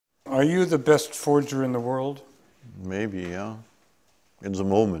Are you the best forger in the world? Maybe, yeah. In the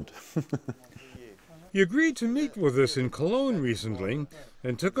moment. He agreed to meet with us in Cologne recently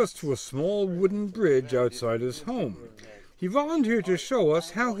and took us to a small wooden bridge outside his home. He volunteered to show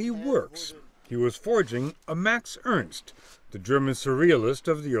us how he works. He was forging a Max Ernst, the German surrealist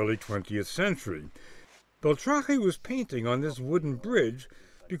of the early 20th century. Beltracchi was painting on this wooden bridge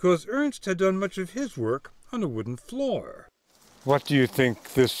because Ernst had done much of his work on a wooden floor. What do you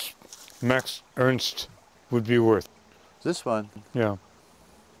think this Max Ernst would be worth? This one? Yeah.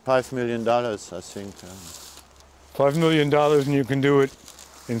 $5 million, I think. $5 million and you can do it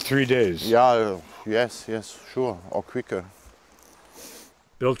in 3 days. Yeah, yes, sure, or quicker.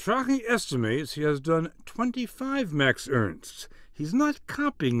 Beltracchi estimates he has done 25 Max Ernsts. He's not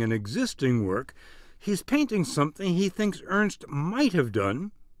copying an existing work. He's painting something he thinks Ernst might have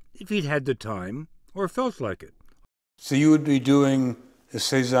done if he'd had the time or felt like it. So you would be doing a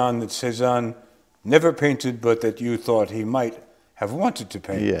Cézanne that Cézanne never painted, but that you thought he might have wanted to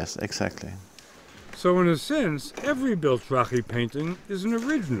paint. Yes, exactly. So in a sense, every Beltracchi painting is an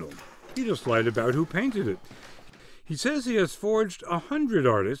original. He just lied about who painted it. He says he has forged 100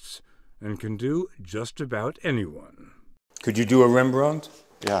 artists and can do just about anyone. Could you do a Rembrandt?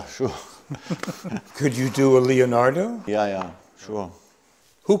 Yeah, sure. Could you do a Leonardo? Yeah, sure.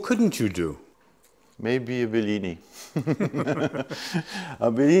 Who couldn't you do? Maybe a Bellini.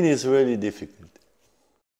 A Bellini is really difficult.